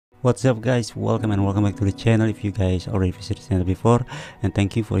What's up guys, welcome and welcome back to the channel if you guys already visited the channel before, and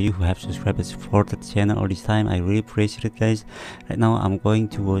thank you for you who have subscribed and supported the channel all this time. I really appreciate it guys. Right now I'm going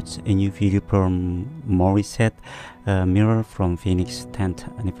to watch a new video from Morissette, Mirror, from Phoenix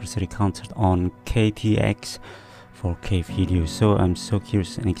 10th anniversary concert on KTX 4K video. So I'm so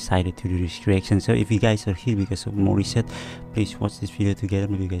curious and excited to do this reaction. So if you guys are here because of Morissette, please watch this video together.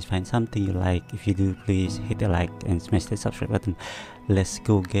 Maybe you guys find something you like. If you do, please hit a like and smash that subscribe button. Let's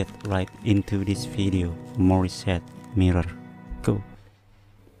go get right into this video. Morissette, Mirror, go.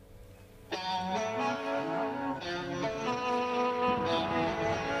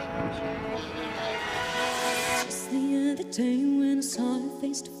 Just the other day when I saw you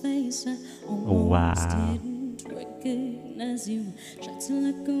face to face, I almost Wow. didn't recognize you. Tried to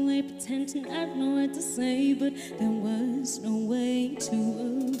look away, pretend to not know what to say, but there was no way to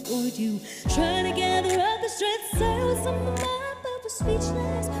avoid you. Trying to gather up the strength, sails on my mind, but was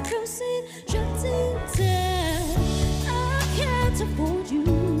speechless. Proceed, shut it down. I can't avoid you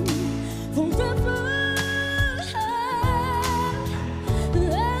forever.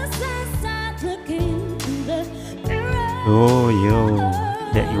 As I start looking in the mirror. Oh yo,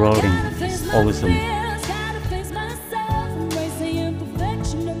 that rolling is awesome.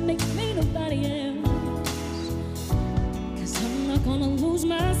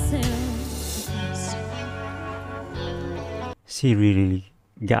 She really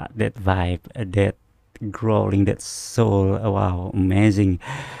got that vibe, that growling, that soul. Wow, amazing.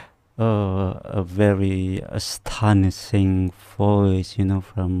 A very astonishing voice, you know,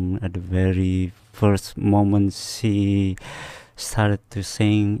 from the very first moment she started to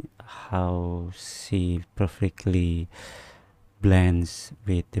sing, how she perfectly blends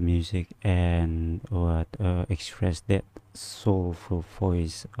with the music and what express that soulful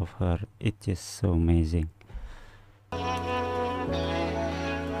voice of her. It's just so amazing.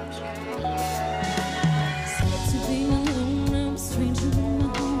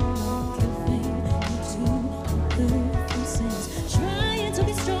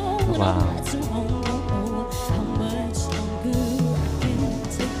 Wow.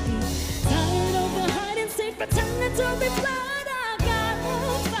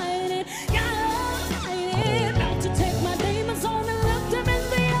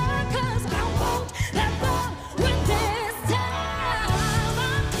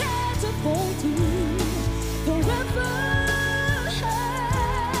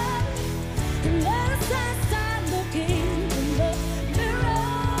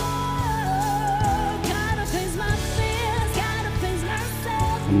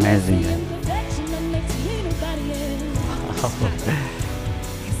 Amazing.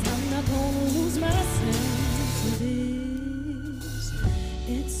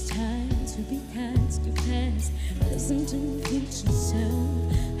 It's time to be past your past, present and future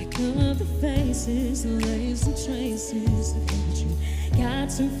self. I cover the faces, lays the traces of hatred. Got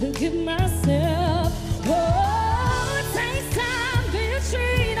to forgive myself. Oh, it takes time to be a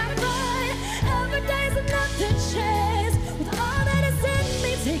treat. I'm fine. Every day's enough to chase. With all that is in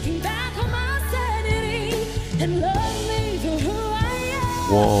me, taking back on my sanity and love me for who I am.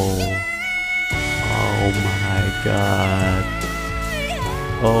 Whoa. Oh my god.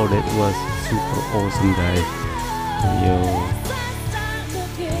 Oh, that was super awesome, guys. Yo.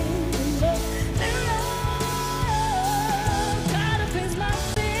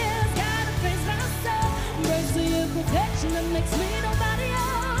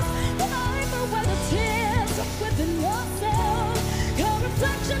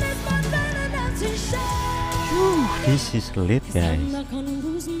 This is lit, guys. I'm not gonna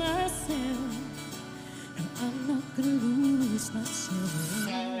lose myself. No, I'm not gonna lose myself.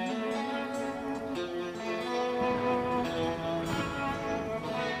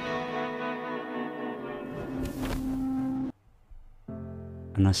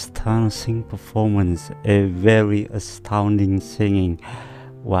 An astonishing performance, a very astounding singing.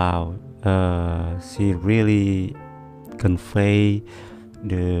 Wow, she really convey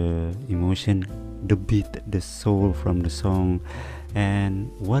the emotion, the beat, the soul from the song,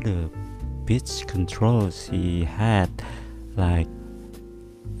 and what a pitch control she had. Like,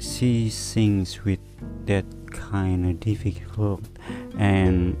 she sings with that kind of difficult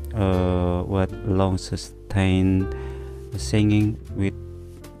and what long sustained singing with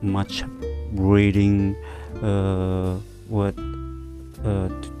much breathing, what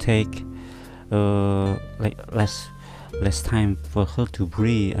to take like less time for her to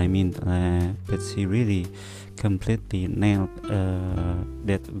breathe. I mean, but she really completely nailed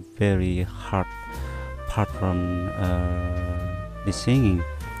that very hard part from the singing.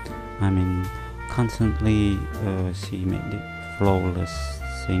 I mean, constantly she made it flawless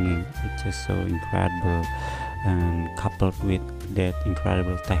singing, it's just so incredible, and coupled with that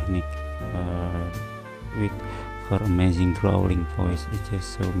incredible technique, with her amazing growling voice, it's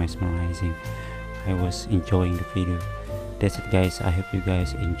just so mesmerizing. I was enjoying the video. That's it guys, I hope you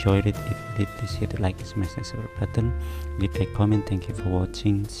guys enjoyed it. If you did, please hit the like and smash that subscribe button, leave a comment. Thank you for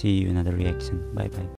watching, see you in another reaction. Bye bye.